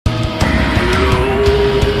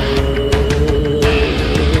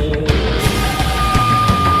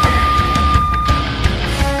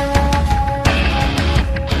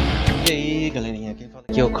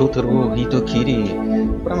Kotaro Hitokiri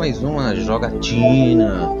para mais uma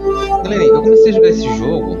jogatina. Galera, eu comecei a jogar esse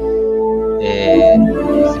jogo,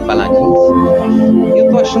 esse Paladins, e eu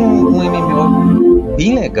tô achando um MMO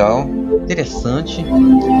bem legal, interessante.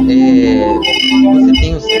 Você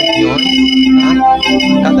tem os campeões, tá?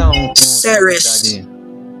 Cada um tem uma habilidade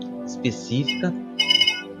específica.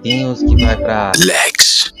 Tem os que vai para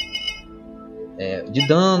de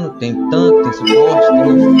dano, tem tanque, tem suporte, tem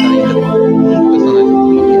uns que tá ainda com um personagem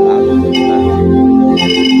bloqueado, tá?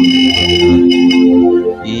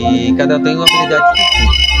 E cada um tem uma habilidade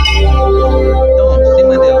específica. Então, sem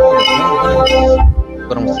mais delongas, vamos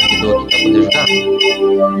para um servidor aqui para poder jogar.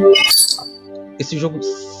 Esse jogo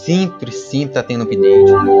sempre tá tendo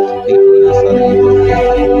update. Ele foi lançado em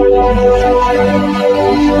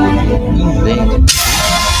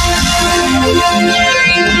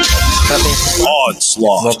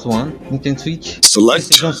Xbox One, Nintendo Switch,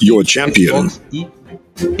 Select your champion. Xbox e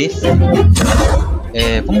PC.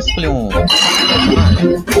 Vamos escolher um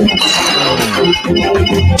personagem.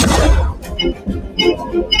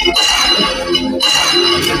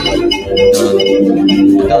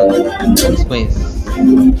 Vamos conhecer.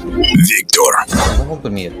 Victor. Vamos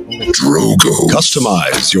primeiro. Jogo.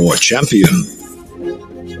 Customize your champion.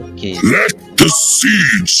 Ok. Let the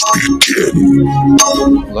siege begin.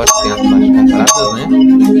 Lógico que tem as partes compradas, né?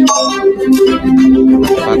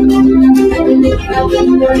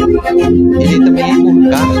 Ele também é por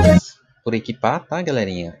cartas, por equipar, tá,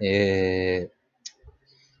 galerinha? E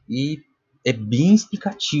é bem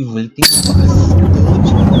explicativo. Ele tem bastante coisa.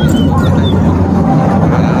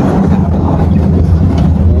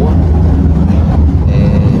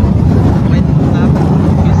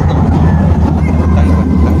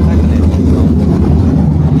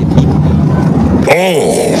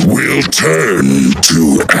 All will turn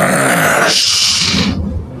to ash.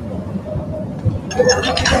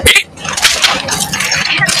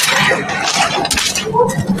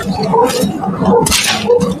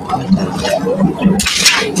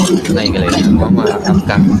 Aí, galera, vamos as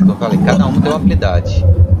cartas que eu falei. Cada uma tem uma habilidade.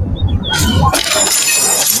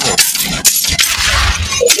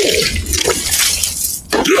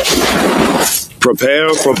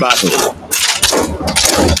 Prepare for battle.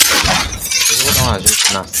 Eu vou dar um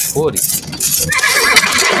ajuste nas cores.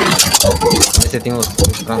 Você tem os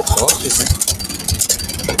transportes, né?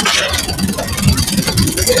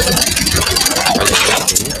 Olha aí.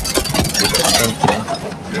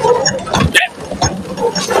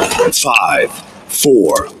 5,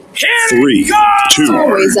 4, 3, 2,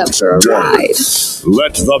 Always up for a ride.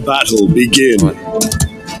 let the battle begin.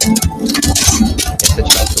 Essa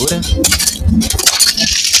de captura.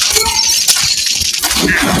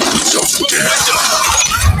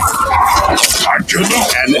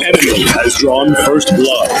 An enemy has drawn first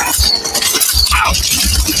blood.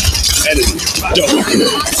 Enemy double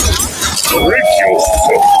kill. Break your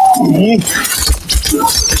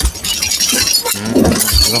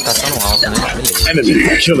Não tá tão alto, né? Beleza.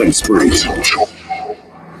 enemy killing spree.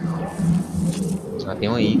 Já tem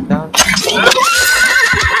um aí que tá.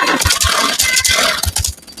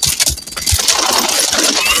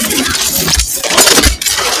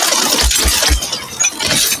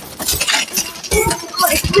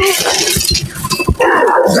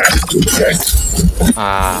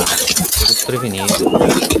 Ah, tô desprevenido.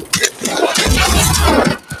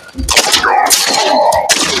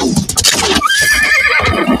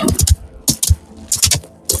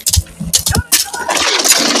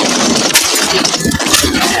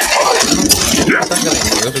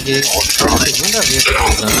 Eu joguei a segunda vez que eu tô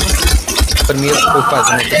usando. Primeiro foi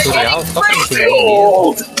fazendo um tutorial só pra entender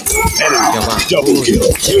mesmo. Tem alguma coisa,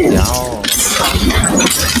 tutorial.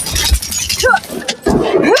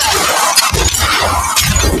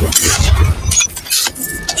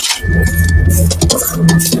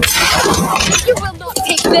 You will not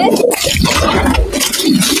take this.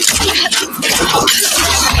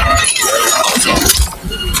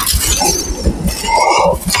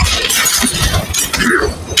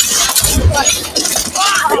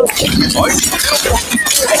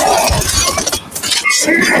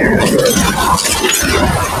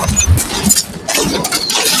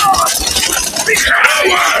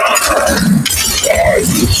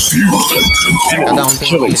 Cada um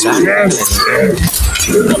tem uma habilidade, né, galera? É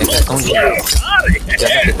questão de adaptar.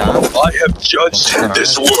 I have judged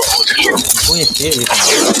this world. Conhecer ele também.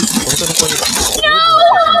 Como que eu não conheço todos os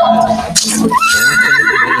personagens, eu não sei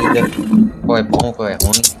muito bem ainda qual é bom, qual é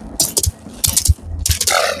ruim.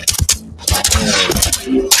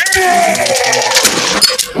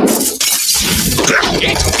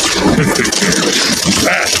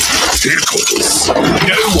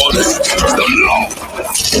 No one is the law.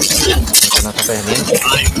 nós tá perdendo. Com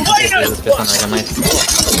certeza os personagens é mais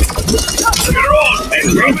forte.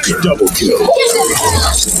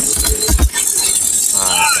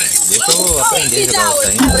 Ah, deixa eu aprender a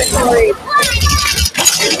jogar isso aí.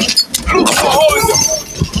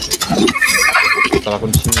 Eu tava com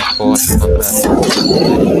um time forte só pra...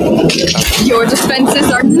 Your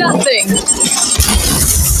defenses are nothing.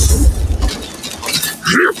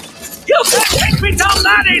 You can't take me down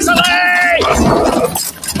that easily!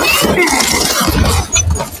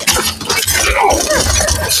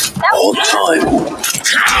 All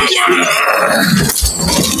time.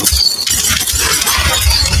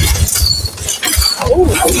 Oh,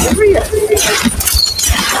 hilarious.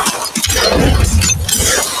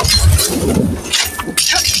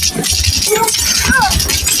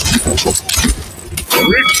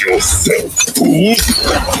 Rid yourself, fool!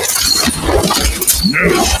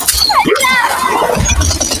 No!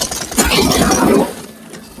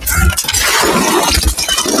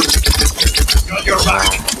 Got your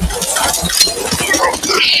back! From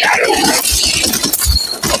the shadows!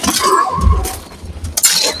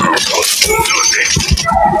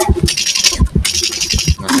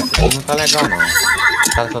 Nossa, esse aqui não tá legal não.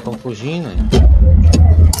 Os caras só estão fugindo.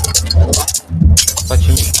 Só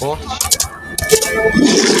time forte.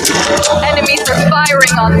 Enemies are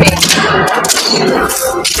firing on me.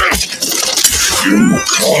 You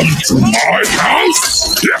come to my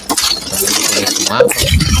house? Esse mapa.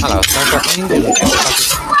 Ah lá, os caras só estão indo de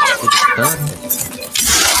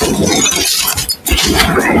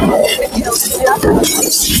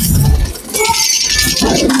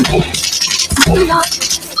Not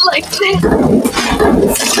like this.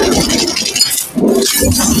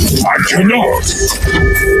 I cannot!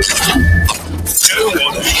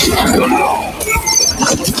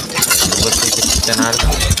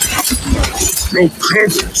 Your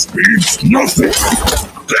presence means nothing!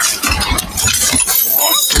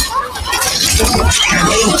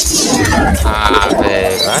 Ah,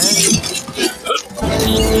 velho, vai.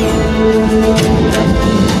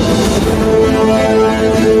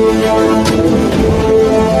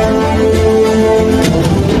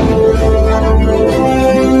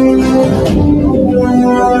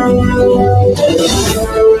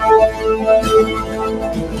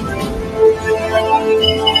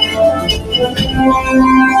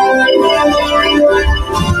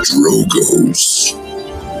 Jogos.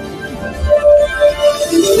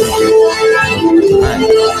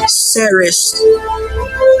 Ceres.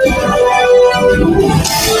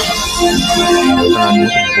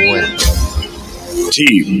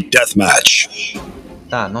 Team Deathmatch.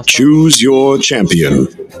 Tá, nós Choose your champion.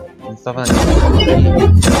 tava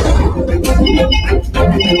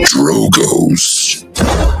Jogos.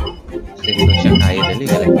 O servidor tinha caído ali,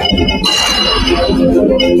 galera.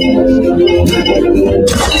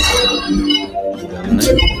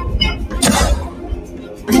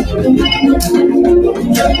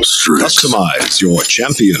 Customize your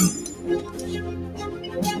champion.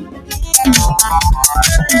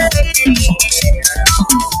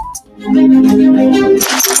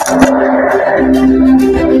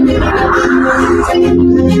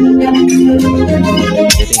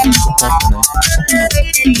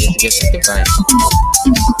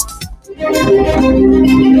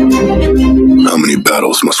 How many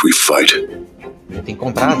battles must we fight? Tem que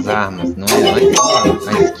comprar as armas, não é só a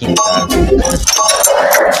skin, cara.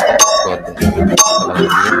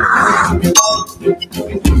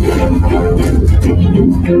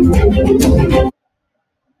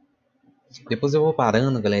 Depois eu vou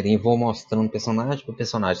parando, galerinha, e vou mostrando personagem por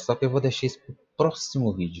personagem. Só que eu vou deixar isso pro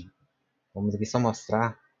próximo vídeo. Vamos aqui só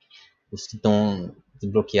mostrar os que estão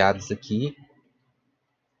desbloqueados aqui.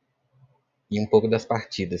 E um pouco das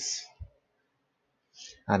partidas.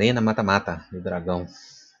 Arena mata-mata do dragão.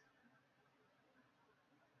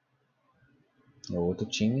 É outro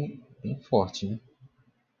time bem forte, né?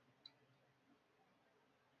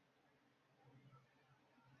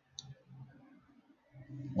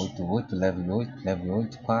 Level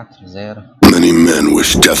 8, 4, 0. Many men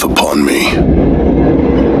wish death upon me.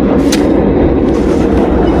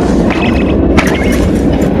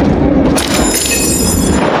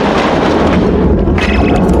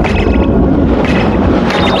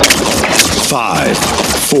 Five,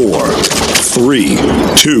 4, 3,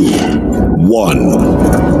 2, 1.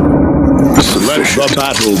 Let the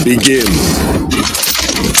battle begin.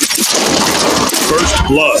 First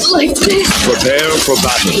blood. Like this. Prepare for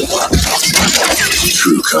battle.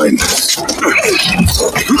 True kindness.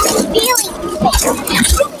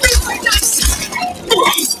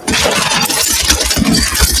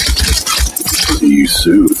 You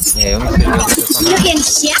soon. Eu não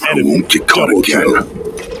sei. I won't get caught again.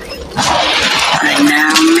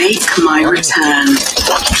 Mark my return.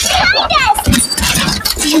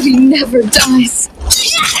 Beauty never dies.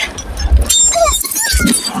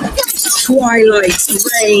 Twilight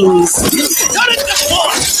reigns.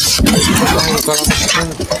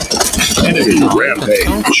 Enemy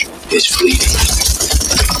rampage is fleeting.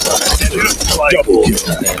 Double kill.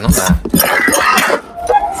 Não dá.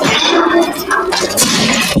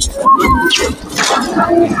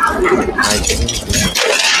 Ai, que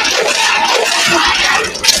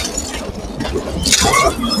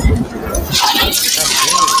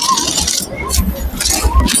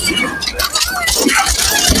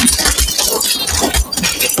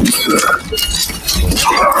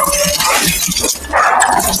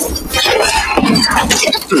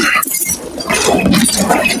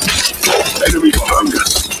Enemy behind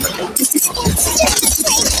us.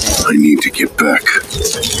 I need to get back.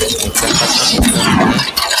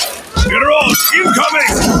 General, incoming!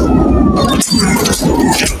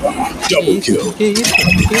 Double kill.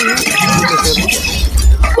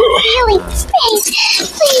 Really? Please,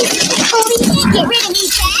 oh, we can't get rid of me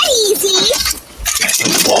that easy.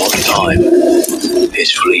 All time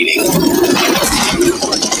is fleeting.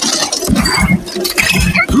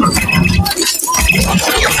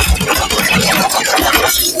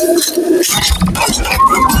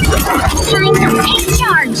 Time to take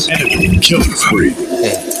charge. Enemy killing spree.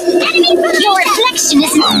 Enemy, your reflection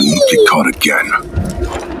is I won't get caught again.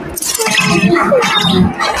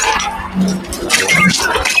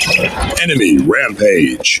 Enemy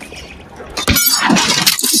rampage.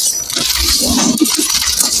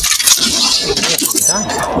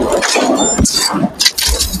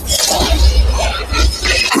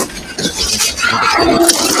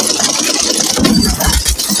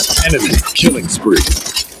 Enemy killing spree.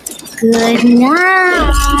 good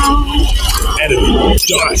night. Enemy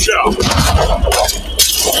dodge out.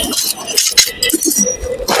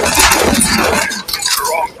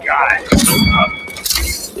 Wrong guy.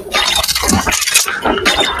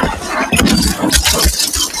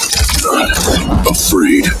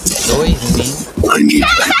 Afraid. I need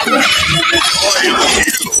that.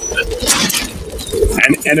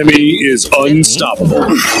 An enemy is unstoppable.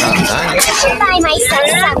 Buy myself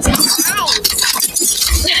something.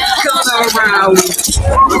 Come around.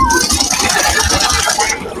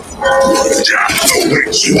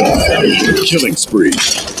 Killing spree.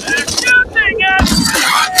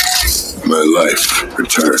 My life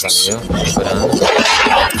returns.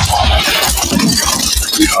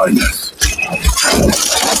 Behind us.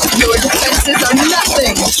 Your defenses are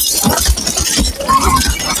nothing.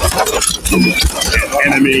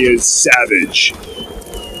 An enemy is savage.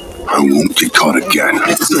 I won't get caught again.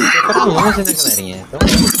 Pra longe, né, galerinha?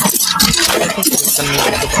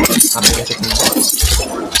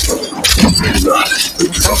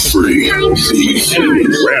 Not free. Enemy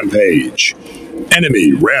rampage.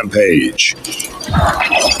 Enemy rampage.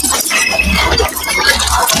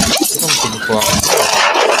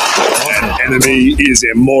 An enemy is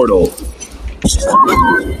immortal.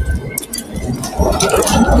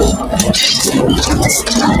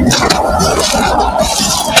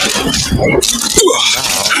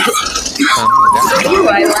 Ooh,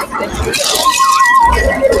 I like this.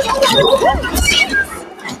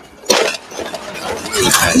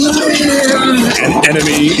 An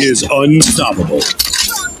enemy is unstoppable.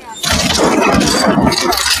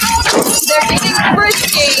 They're getting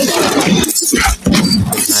frisky.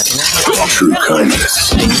 True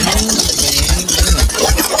kindness.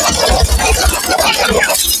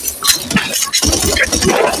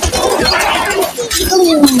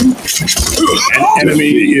 An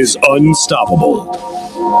enemy is unstoppable.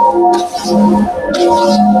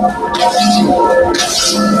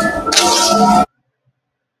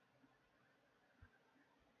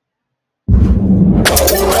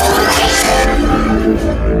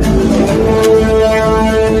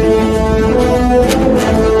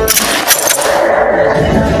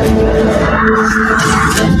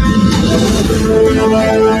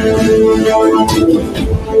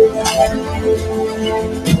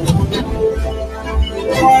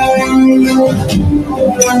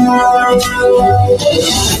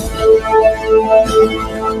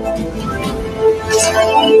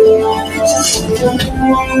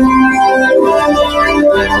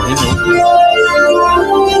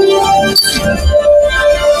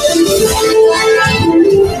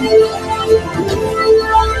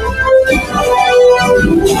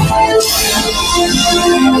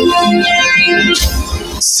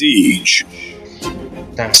 Siege.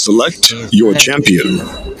 Select your champion.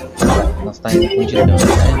 Nós tá indo com tiro, né?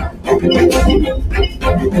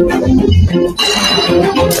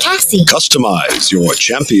 Cassie. Customize your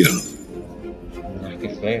champion. arco e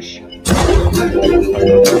flecha.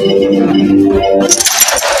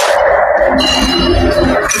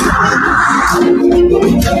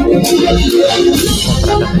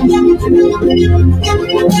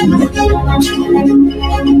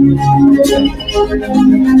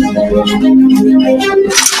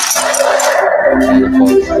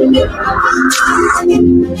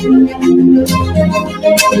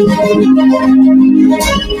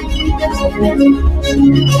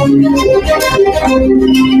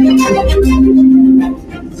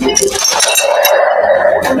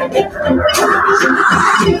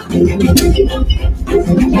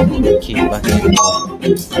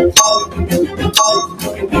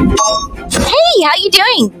 Hey, how you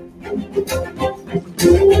doing?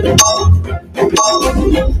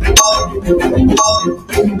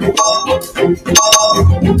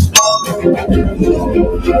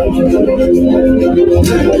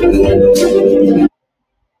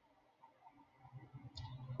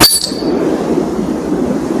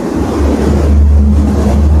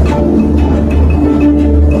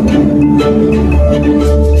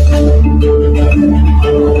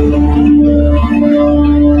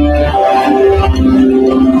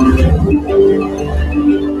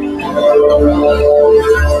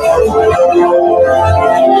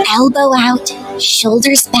 Elbow out,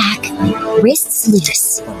 shoulders back, wrists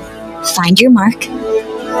loose. Find your mark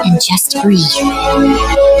and just breathe.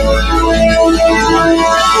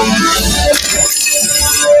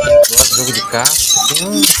 Jogo de carta tem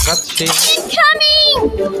um prato cheio.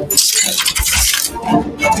 Coming!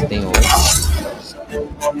 Tem outro.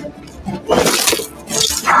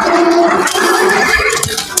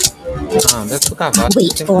 Ah, deve ser o cavalo.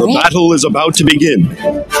 Wait for The it. battle is about to begin.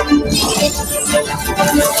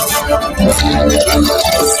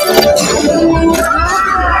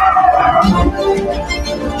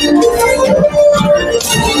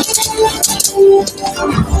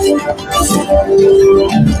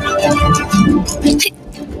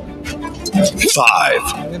 Five,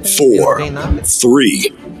 four, three,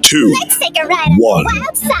 two, Let's take a ride on one. the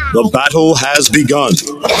wild side. The battle has begun.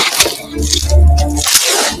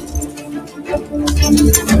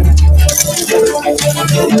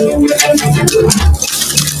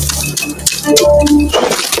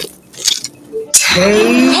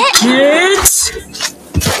 Take it!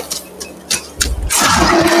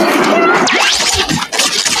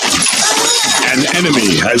 An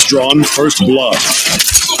enemy has drawn first blood.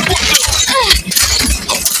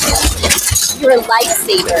 You're a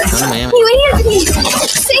lifesaver. Não é, You answered me.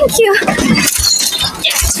 Thank you.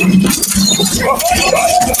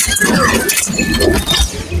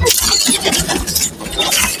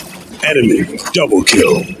 Enemy double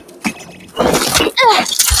kill.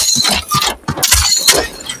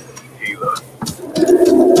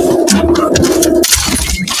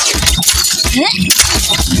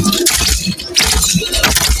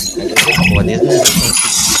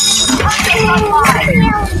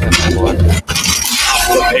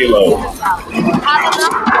 Halo.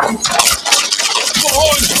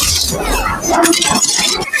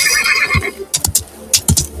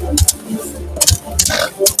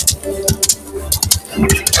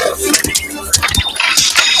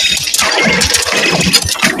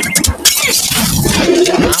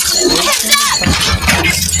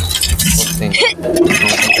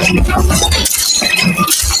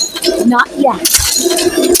 Not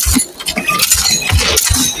yet.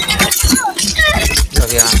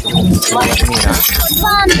 Pode mirar.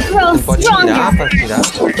 Bond grows Não pode stronger. mirar pra tirar.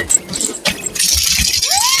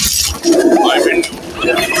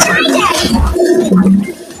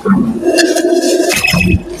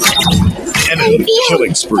 Enemy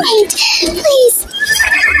killing spree. Wait, please.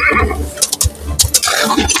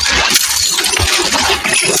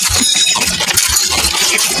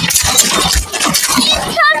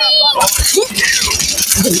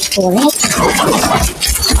 Wait for it.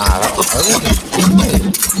 Ah, olha.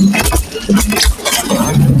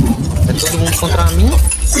 É todo mundo contra mim?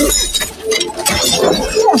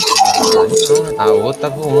 Ah, não. A outra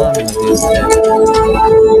tá voando, meu Deus do céu.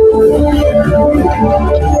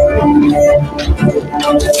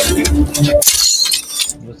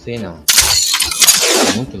 Não sei não.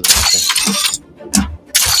 É muito lenta.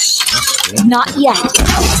 Not yet.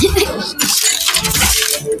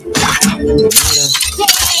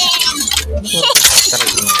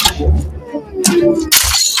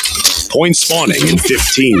 Point spawning in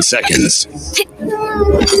 15 seconds.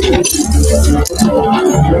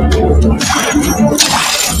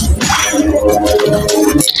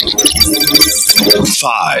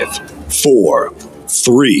 Five, four,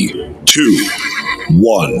 three, two,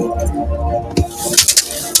 one.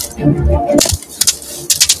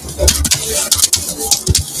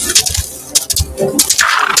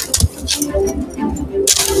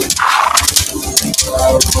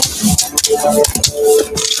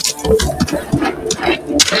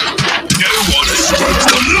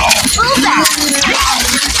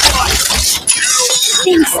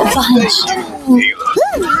 Thanks a bunch.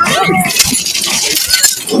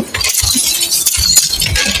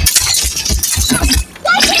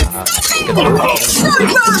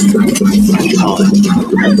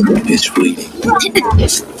 It's bleeding.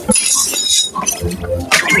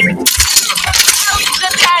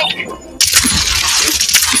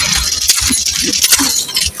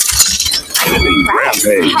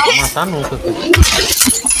 Rampage. Vou matar nunca.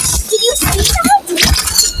 Did you see that?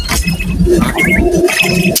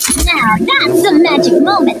 Now that's a magic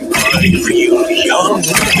moment. Get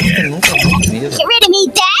rid of me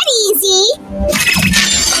that easy.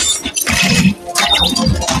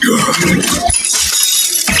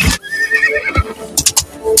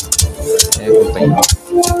 É, companheiro.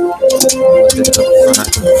 Você tá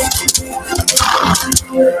funcionando.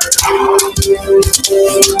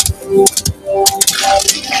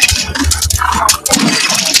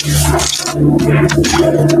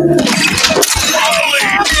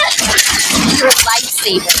 You're a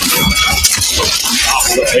lifesaver.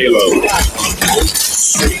 Halo.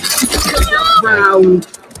 Round.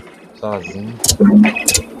 Sozinho.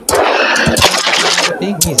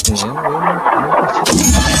 Tem isso, né? Eu não curti.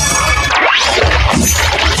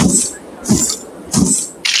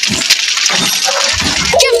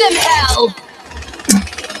 Give them hell!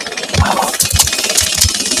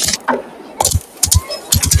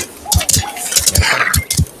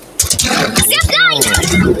 Step nine.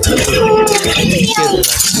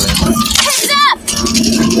 Heads up.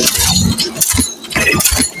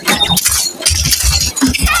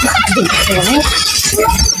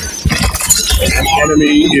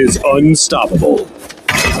 Enemy is unstoppable.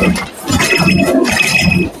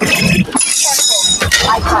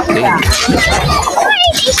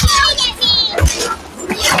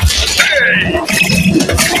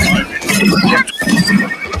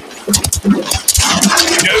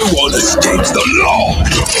 No one escapes the law.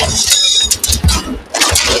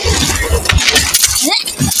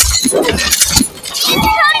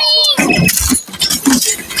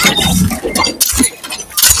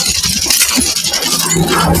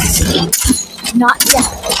 Not yet.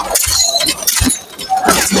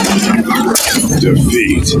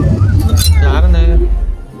 Defeat. Claro, né?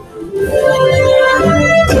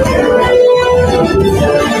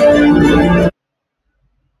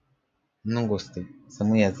 Não gostei. Essa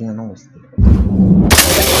mulherzinha eu não gostei.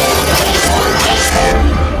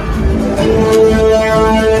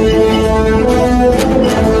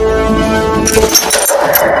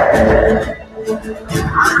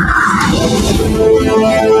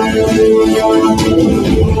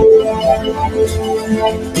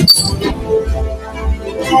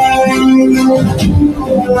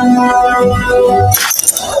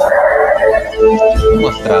 Vou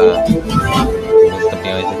mostrar os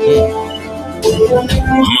campeões aqui.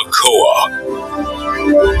 Makoa.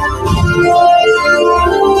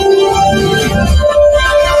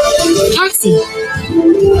 Taxi.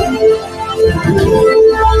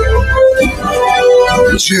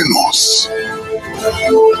 Gêneros.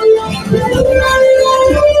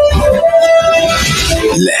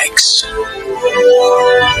 Lex.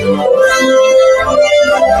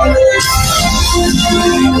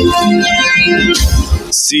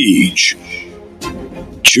 Siege.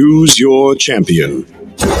 Choose your champion.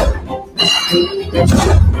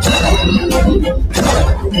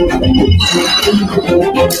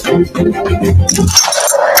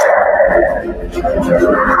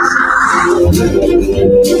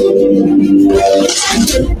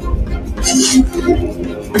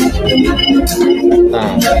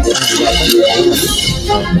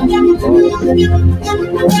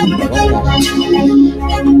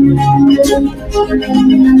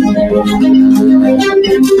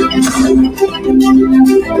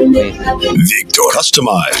 Victor,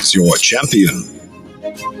 customize your champion.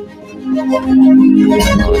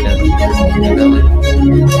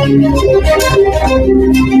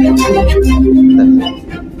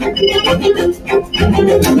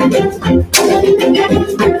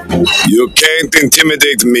 You can't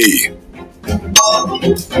intimidate me.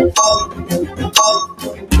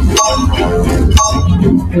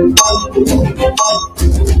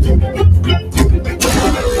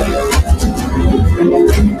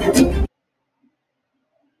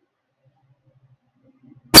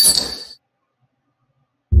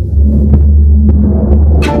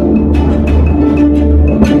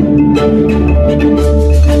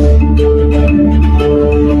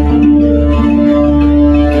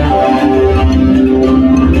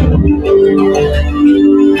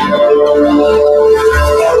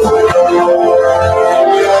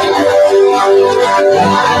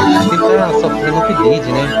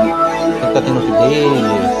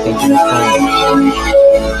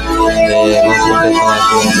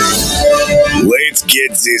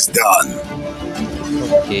 get this done.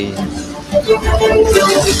 Ok.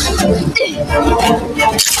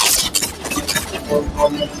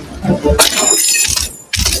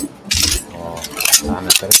 Ó, tá,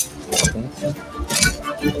 mas pera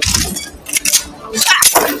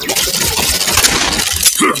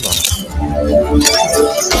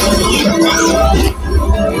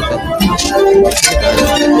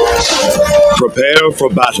Prepare for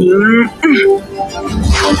battle.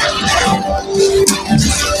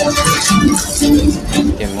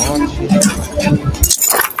 que é morte.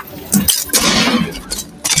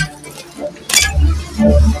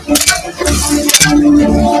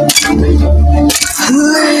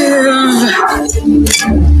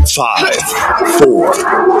 Five, four,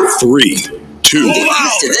 three, two,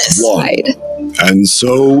 one. And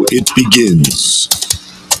so it begins.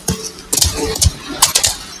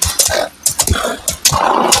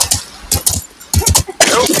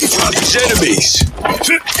 Help me fight these enemies.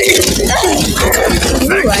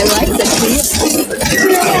 Ooh, I like this.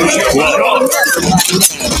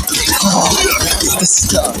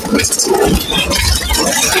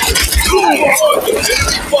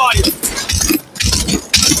 Fire.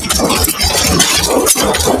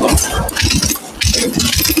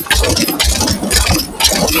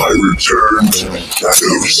 I returned.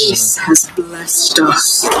 Shadows. Peace has blessed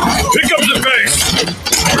us. Pick up the pace.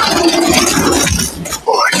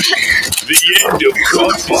 The end of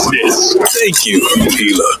consciousness. Thank you,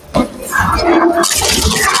 healer.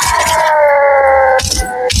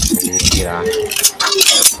 Tirar.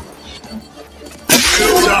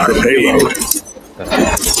 The payload.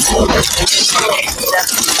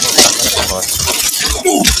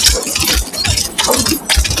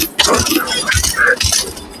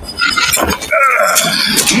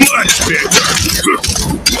 Much better.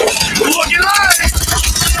 Look alive!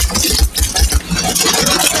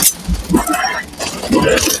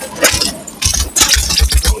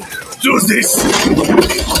 Do this!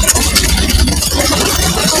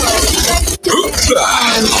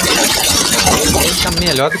 Ele tá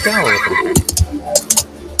melhor do que a outra.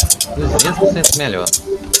 200% melhor.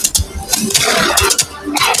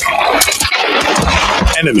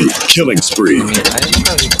 Enemy killing spree. Aí eu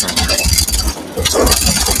nunca vi isso, não.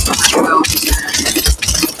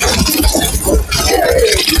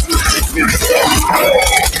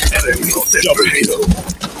 Double kill.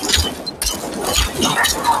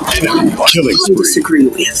 Enemy killing I spree. disagree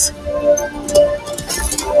with.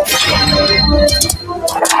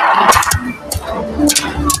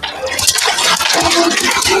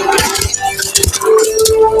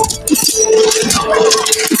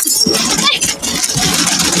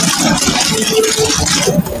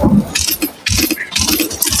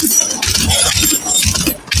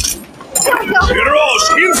 Heroes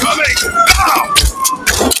incoming!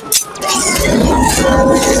 Now!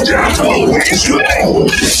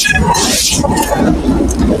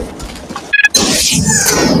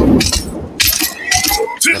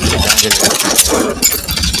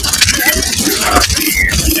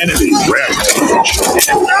 Enemy rampage.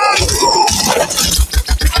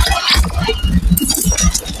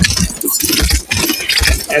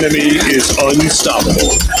 Enemy is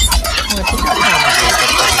unstoppable.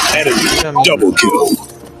 Enemy double kill.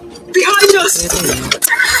 Behind us!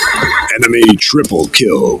 Enemy triple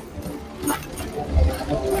kill.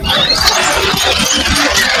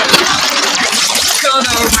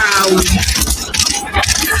 Gonna round.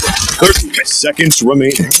 30 seconds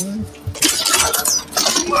remaining.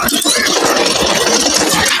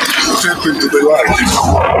 Step into the light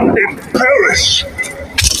and perish.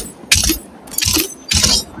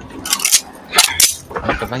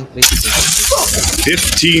 Vai em 3 segundos.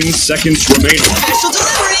 15 seconds remaining. Special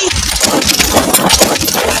delivery!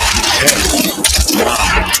 10,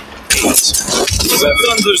 9, 8, 7,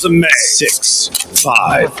 there's a May. 6,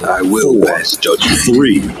 5, I will pass judgment.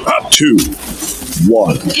 3, 2,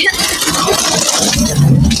 1.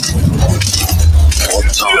 All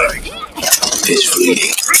time is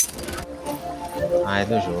fleeting. Ah, é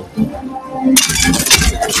do jogo.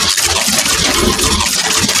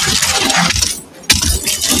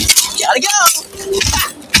 Gotta go!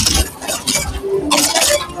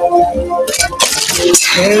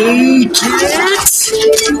 Take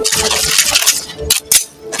it!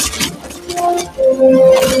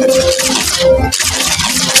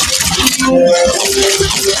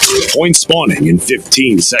 Point spawning in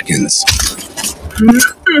 15 seconds.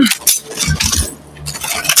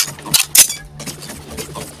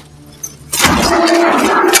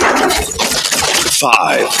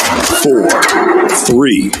 Five, 4,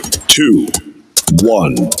 3, 2,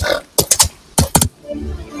 1.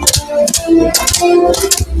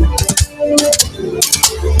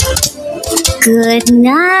 Good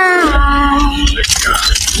night.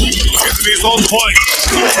 Enemies on point.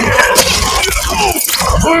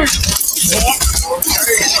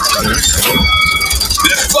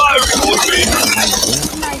 They're firing on me.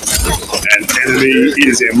 An enemy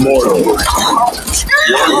is immortal.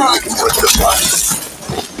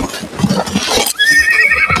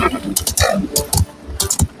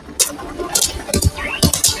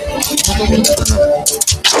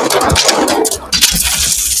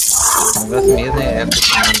 O negócio mesmo é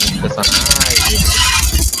acostumar nos personagens.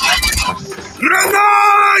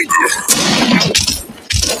 Grenade!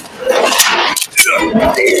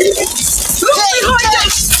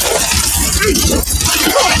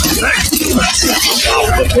 Stop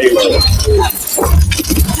the payload.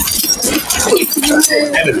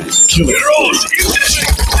 Enemies killing.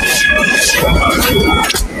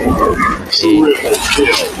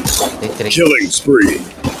 Triple kill. Killing spree.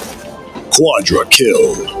 Quadra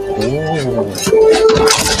kill.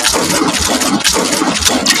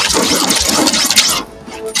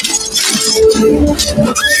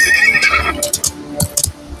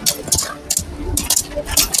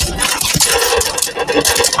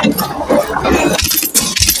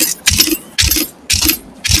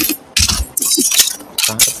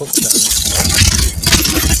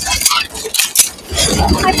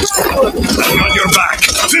 On your back.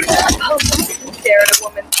 Stare at a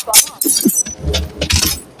woman's bum.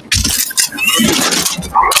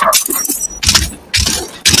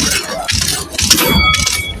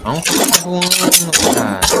 Não fica voando,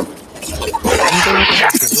 cara.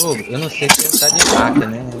 Esse jogo, eu não sei se ele tá de faca,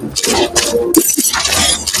 né?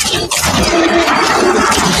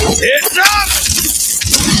 It's up!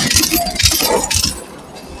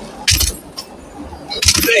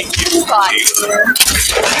 Thank you.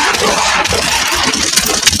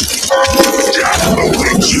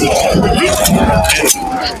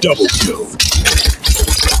 Double kill.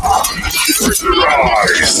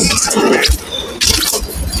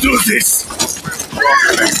 Do this.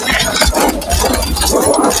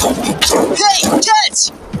 Hey, catch!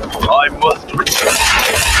 I must.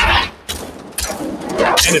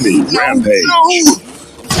 Enemy rampage. No.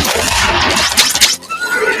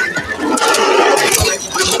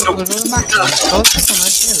 O jogo é bacana, só os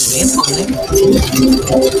personagens é lento, né?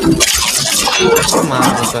 Acostumado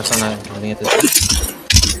com os personagens lentos.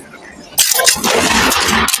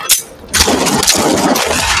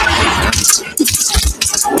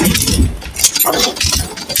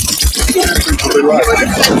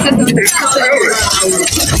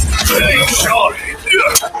 Hey,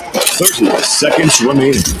 30 seconds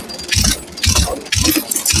remaining.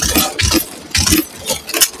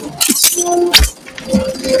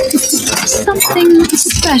 Something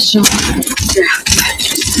special. 15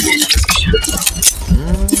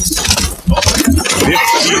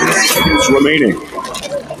 seconds remaining.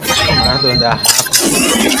 Acostumado a andar rápido.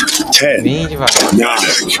 10, Bem 9, devagar.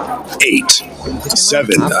 8,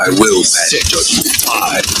 7, 6,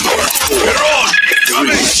 5, 4, 3,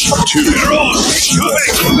 2,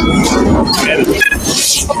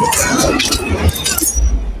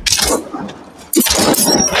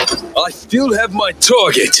 I still have my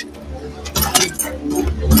target.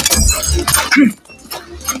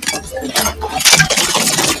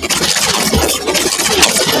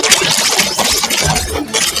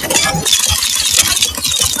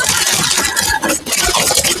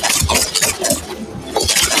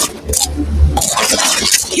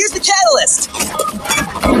 Here's the catalyst!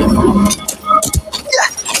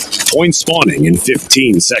 Point spawning in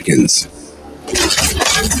 15 seconds.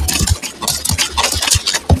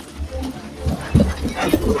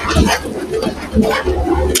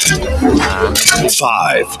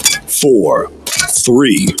 Five, 4,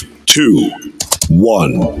 3, 2,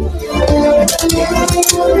 1.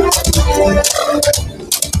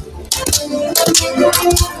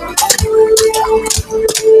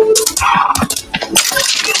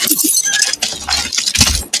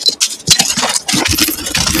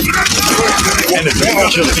 Enemy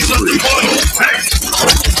killing spree.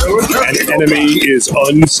 An enemy is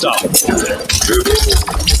unstoppable.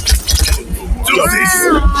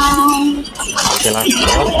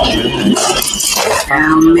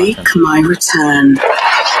 I'll make my return.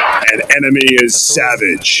 An enemy is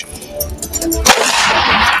savage.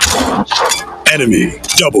 Enemy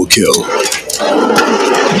double kill.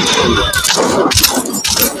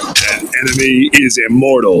 An enemy is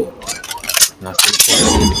immortal.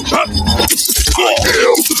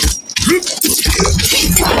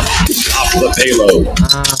 Stop the payload.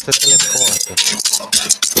 Ah, você teleporta.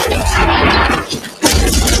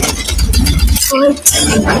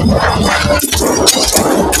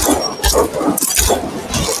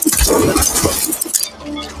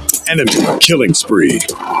 Enemy killing spree.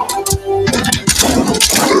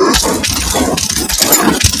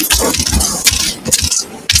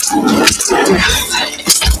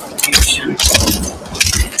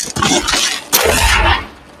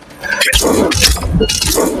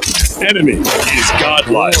 Enemy is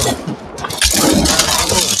godlike.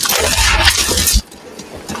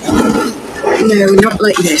 No, not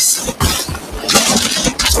like this.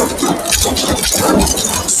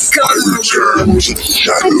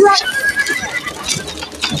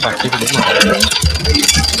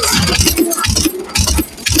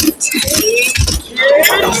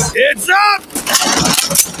 It's up!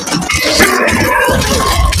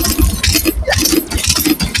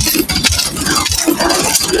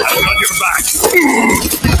 I'm on your back.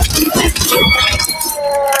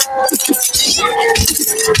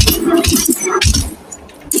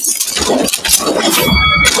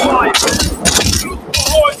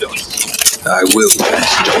 I will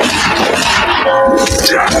pass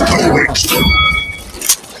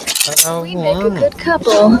We make a good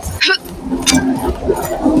couple.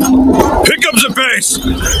 Pick up the pace!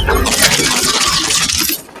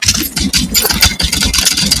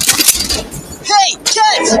 Hey,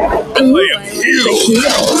 catch! I am healed!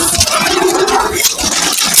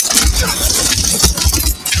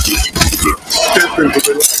 Step into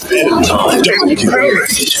the light. Don't give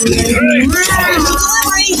Delivery!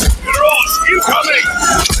 Ross, you coming?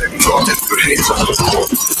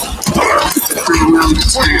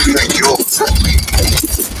 Thank you.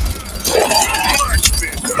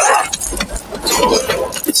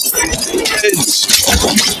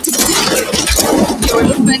 Your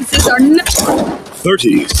defenses are not.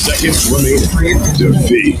 30 seconds remaining.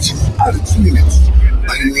 Defeat. At its limits.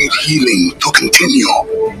 I need healing to continue.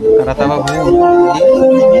 O cara tava voando.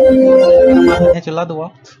 É de lá do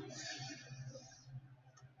alto.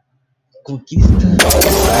 Conquista.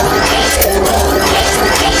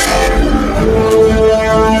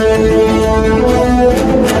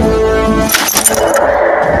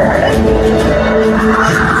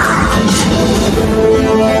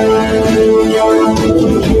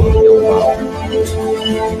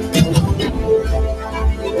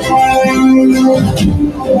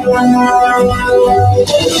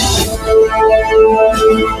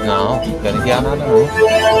 Não, não quero enviar nada não.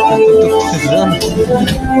 Eu tô precisando.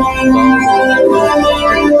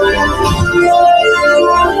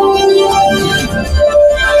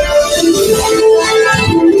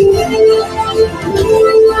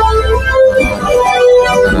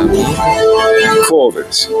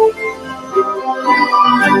 Forwards.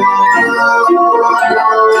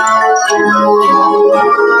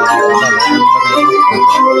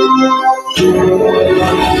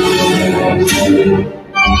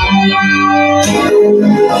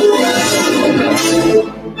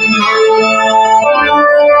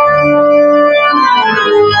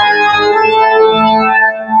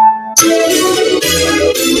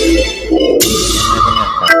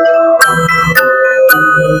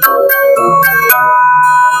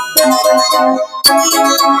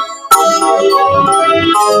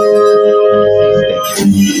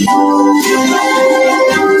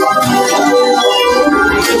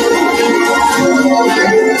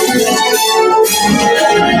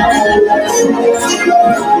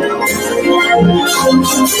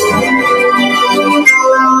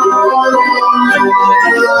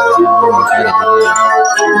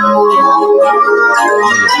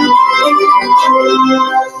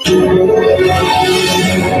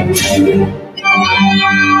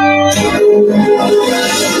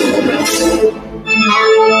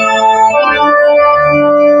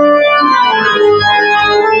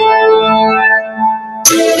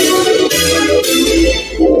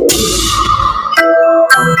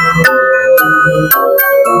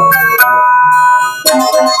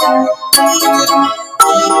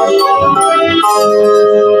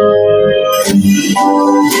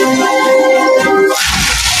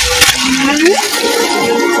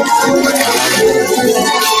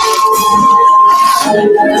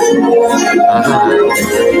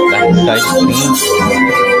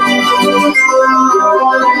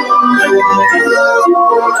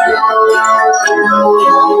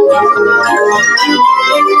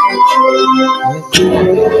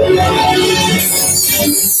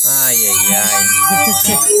 Ai, ai, ai.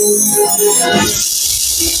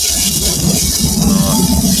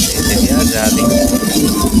 Nossa, esse é viajado, hein?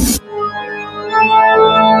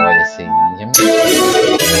 Olha, esse aí já me...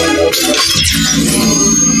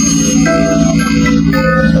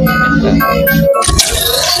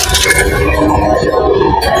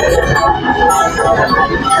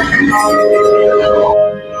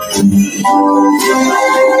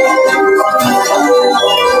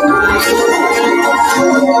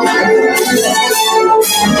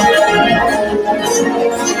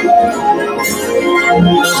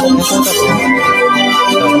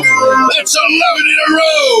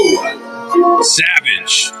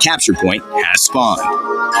 Capture point has spawned.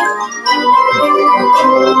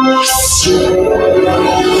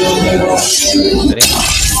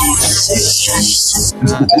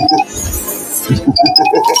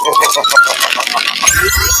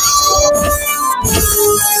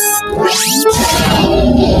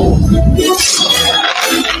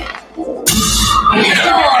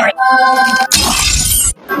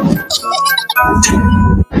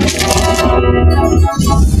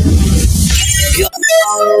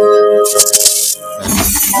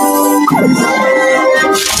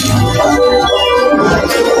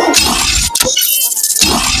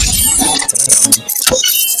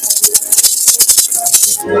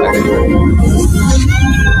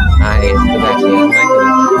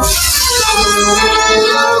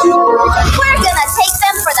 We're gonna take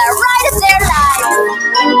them for the ride of their lives.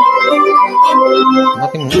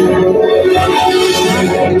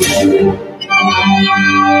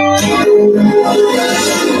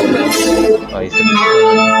 Ó, isso é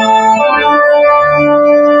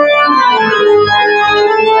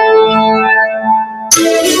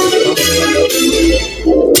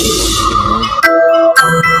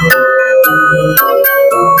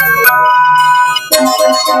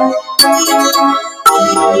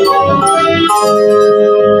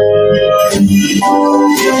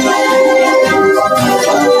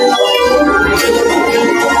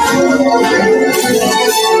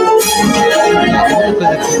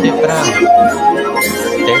coisa aqui é pra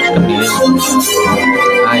estética mesmo.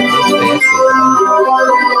 Ah, é pra estética,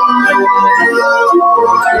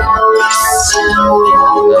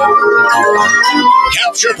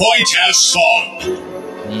 Capture point has spawned.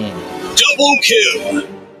 Double kill.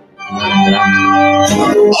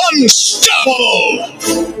 Unstoppable.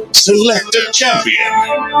 Select a champion.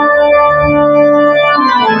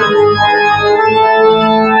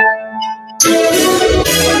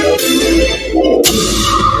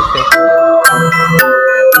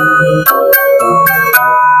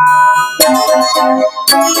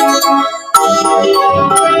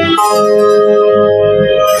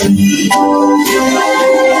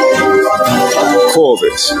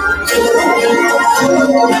 Corvus.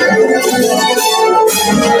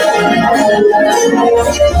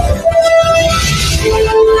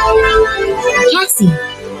 Cassie.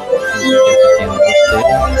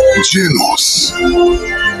 Gêneros.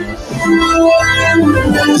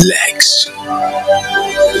 Lex.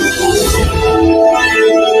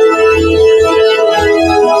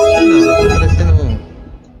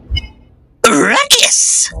 Ruckus!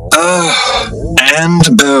 And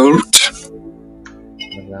belt.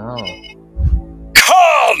 legal.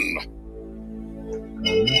 Con!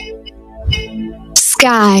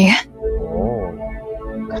 Sky. Oh,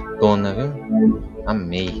 gatona, viu?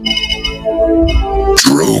 Amei.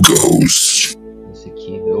 Drogos. Esse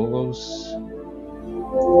aqui, Jogos.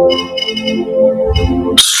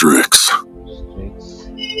 Strix.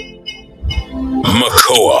 Strix.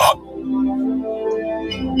 Makoa.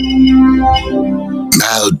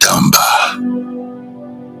 Maldumba.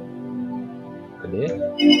 Cadê?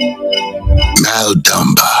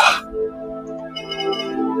 Maldumba.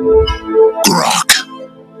 Grok.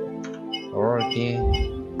 Orc.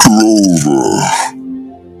 Grover.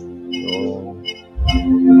 Oh.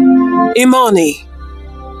 Imani.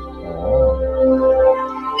 Oh.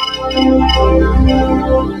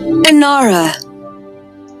 Inara.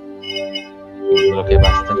 Coloquei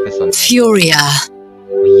bastante personagem. Furia.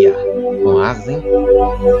 Ia. Com asa, hein?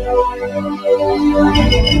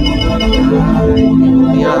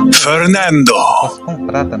 Fernando. Posso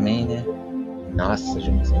comprar também, né? Nossa,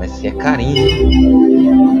 gente, mas se é carinho.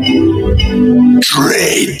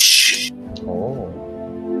 Dredge. Oh.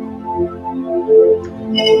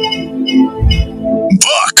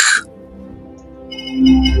 Buck.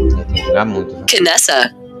 Eu tenho que jogar muito, viu?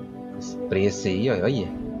 Canessa. Esse preço aí,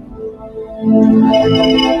 olha.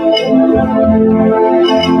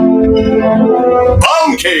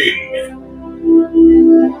 Bomb King.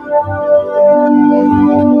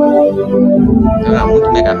 Jogar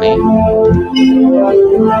muito Mega Man.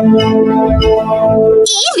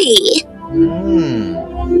 Evie.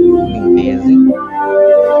 Lindeza, hein?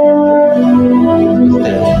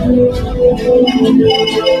 Gostei.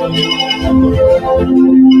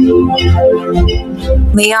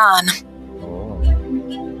 Leon.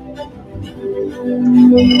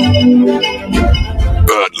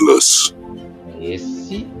 Atlas.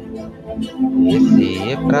 Esse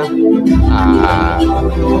é pra... Ah,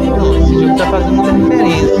 não, esse jogo tá fazendo muita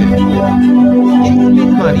diferença. Esse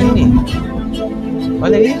Marine,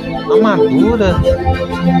 olha aí,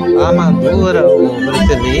 a armadura, o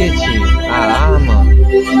bracelete, a arma.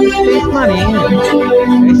 Space Marine,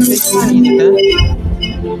 é Space Marine, tá?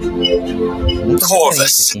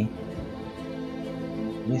 Corvus.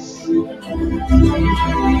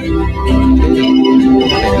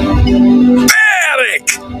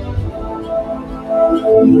 Eric.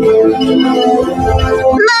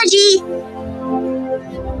 Moji!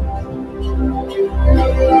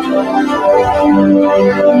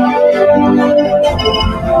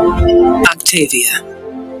 Octavia.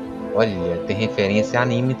 Olha, tem referência a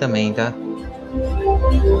anime também, tá?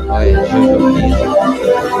 Olha, Jogo.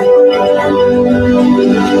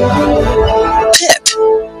 Pip.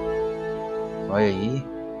 Olha aí.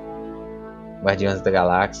 Guardiões da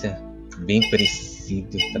Galáxia. Bem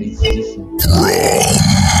parecido, parecidíssimo.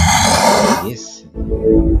 Esse.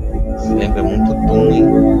 Se lembra muito Doom, hein?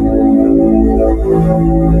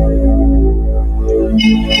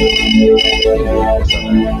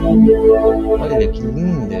 Olha que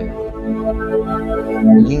linda.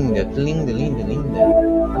 Linda, linda, linda, linda.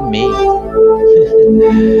 Amei.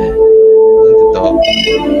 Muito top.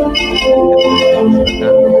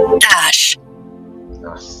 Ash.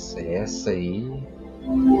 Nossa, essa aí.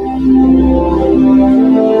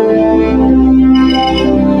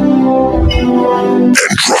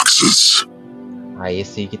 Androxus. Ah,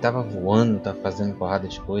 esse aí que tava voando, tá fazendo porrada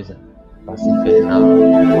de coisa. Passa infernal.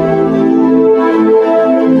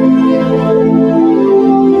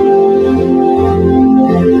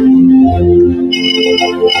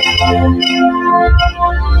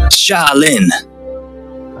 Shaolin.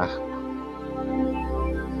 Arco.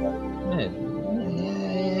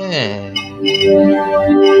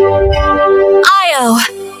 Io!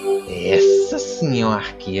 Essa sim é uma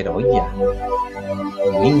arqueira, olha.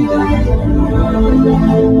 Linda.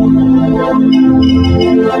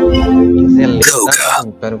 Excelente, tá?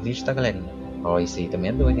 Para o vídeo, tá, galerinha? Ó, esse aí também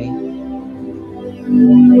é doido, hein?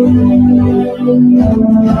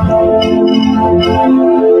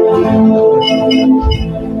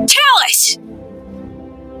 Chalice!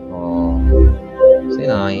 Ó, sei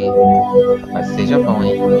não, hein? Mas seja bom,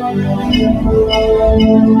 hein?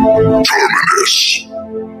 Terminus.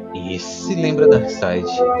 Esse lembra Darkseid.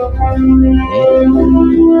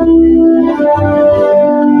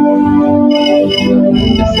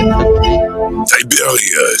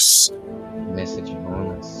 Tiberius. Mestre de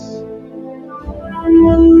runas.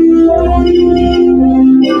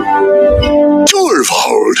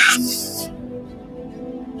 Torvald.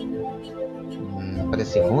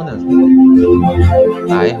 Parece runas, né?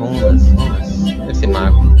 Ah, é runas. Deve ser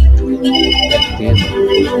mago. Certeza.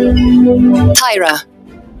 Tyra.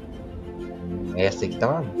 Essa aqui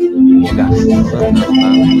tava regaçando.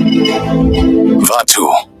 Vatu.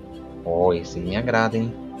 Oh, esse aí me agrada,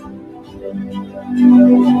 hein?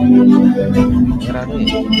 Me agrada aí.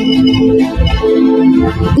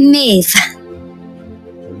 Maeve.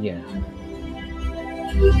 Olha.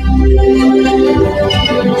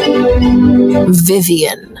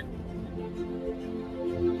 Vivian.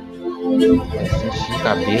 Assiste o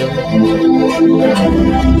cabelo.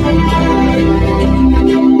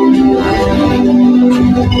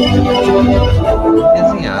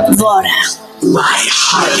 Desenhado. Vora. My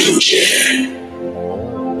Harbinger.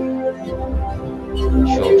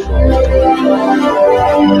 Show, show.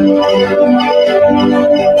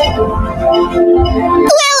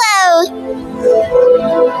 Willow!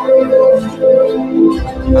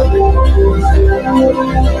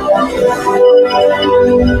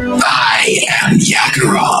 I am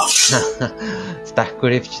Yakarov.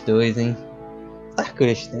 Starcraft 2, hein?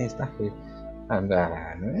 Starcraft, tem Starcraft. Ah,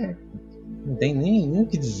 não tem nem o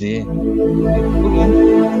que dizer.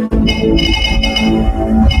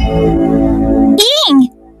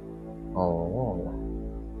 Ing! Oh,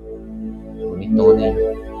 bonitona, hein?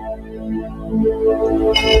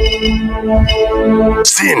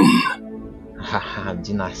 Finn. Haha,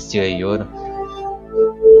 Dinastia e Ouro.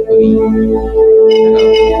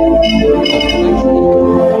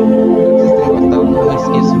 Não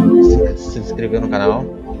esqueça de se inscrever no canal,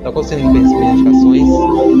 tocar o sininho para receber notificações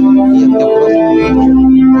e até o próximo vídeo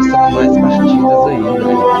mostrando mais partidas aí,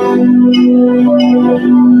 galera.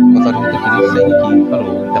 Gostaram muito, querido, saindo aqui.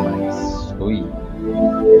 Falou, até mais. Fui.